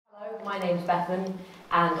My name's Bethan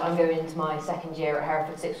and I'm going into my second year at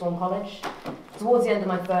Hereford Sixth Form College. Towards the end of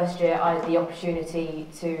my first year I had the opportunity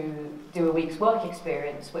to do a week's work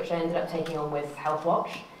experience which I ended up taking on with Health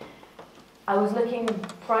Watch. I was looking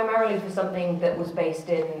primarily for something that was based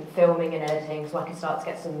in filming and editing so I could start to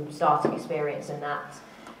get some starting experience in that,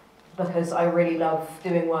 because I really love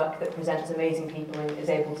doing work that presents amazing people and is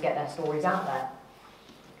able to get their stories out there.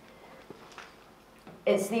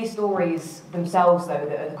 It's these stories themselves, though,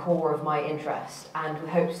 that are the core of my interest, and with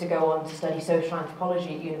hopes to go on to study social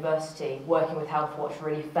anthropology at university, working with Health Watch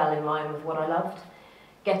really fell in line with what I loved.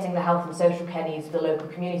 Getting the health and social kennies of the local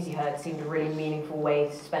community herd seemed a really meaningful way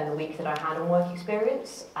to spend the week that I had on work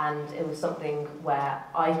experience, and it was something where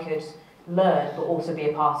I could learn but also be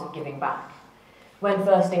a part of giving back. When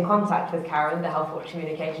first in contact with Karen, the Health Watch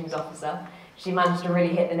communications officer, she managed to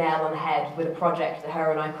really hit the nail on the head with a project that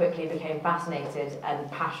her and I quickly became fascinated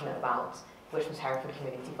and passionate about, which was Hereford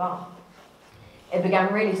Community Farm. It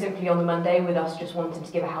began really simply on the Monday with us just wanting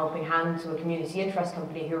to give a helping hand to a community interest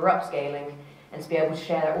company who were upscaling and to be able to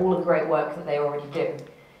share all of the great work that they already do.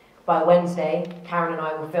 By Wednesday, Karen and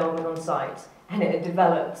I were filming on site, and it had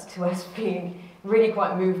developed to us being really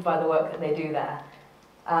quite moved by the work that they do there.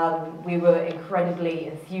 We were incredibly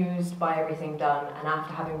enthused by everything done, and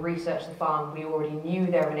after having researched the farm, we already knew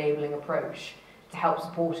their enabling approach to help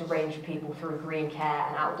support a range of people through green care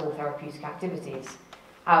and outdoor therapeutic activities.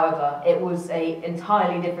 However, it was an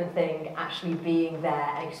entirely different thing actually being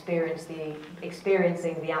there and experiencing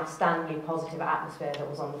the outstandingly positive atmosphere that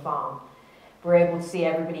was on the farm. We were able to see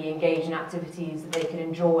everybody engage in activities that they could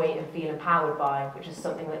enjoy and feel empowered by, which is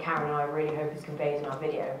something that Karen and I really hope is conveyed in our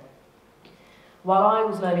video. While I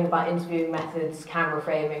was learning about interviewing methods, camera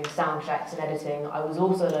framing, sound checks and editing, I was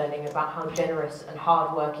also learning about how generous and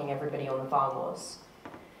hard-working everybody on the farm was.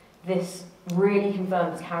 This really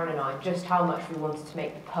confirmed to Karen and I just how much we wanted to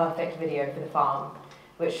make the perfect video for the farm,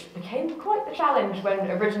 which became quite the challenge when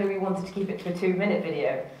originally we wanted to keep it to a 2-minute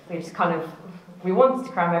video. We wanted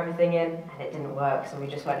to cram everything in, and it didn't work, so we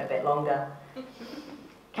just went a bit longer.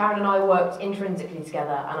 Karen and I worked intrinsically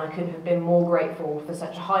together, and I couldn't have been more grateful for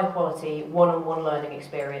such a high-quality, one-on-one learning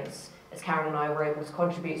experience as Karen and I were able to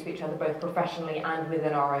contribute to each other both professionally and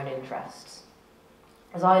within our own interests.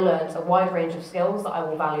 As I learned a wide range of skills that I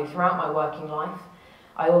will value throughout my working life,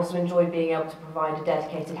 I also enjoyed being able to provide a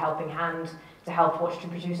dedicated helping hand to Health Watch to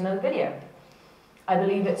produce another video. I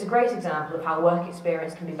believe it's a great example of how work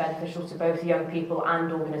experience can be beneficial to both young people and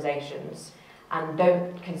organisations, and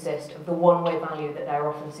don't consist of the one-way value that they're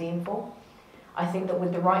often seen for. I think that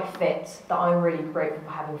with the right fit, that I'm really grateful for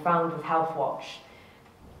having found with Health Watch,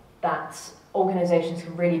 that organisations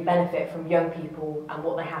can really benefit from young people and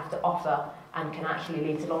what they have to offer and can actually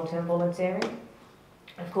lead to long-term volunteering.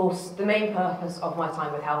 Of course, the main purpose of my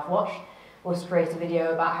time with Health Watch was to create a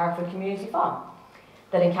video about Hereford Community Farm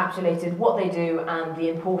that encapsulated what they do and the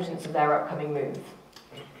importance of their upcoming move.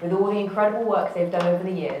 With all the incredible work they've done over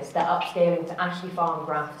the years, their upscaling to Ashley Farm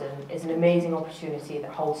Grafton is an amazing opportunity that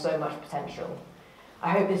holds so much potential. I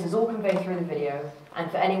hope this is all conveyed through the video, and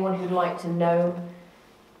for anyone who'd like to know,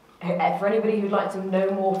 for anybody who'd like to know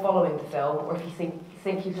more following the film, or if you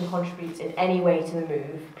think you can contribute in any way to the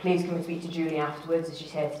move, please come and speak to Julie afterwards, as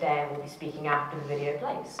she's here today and will be speaking after the video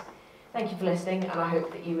plays. Thank you for listening, and I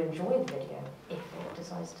hope that you enjoy the video, if it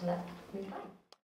decides to let me play.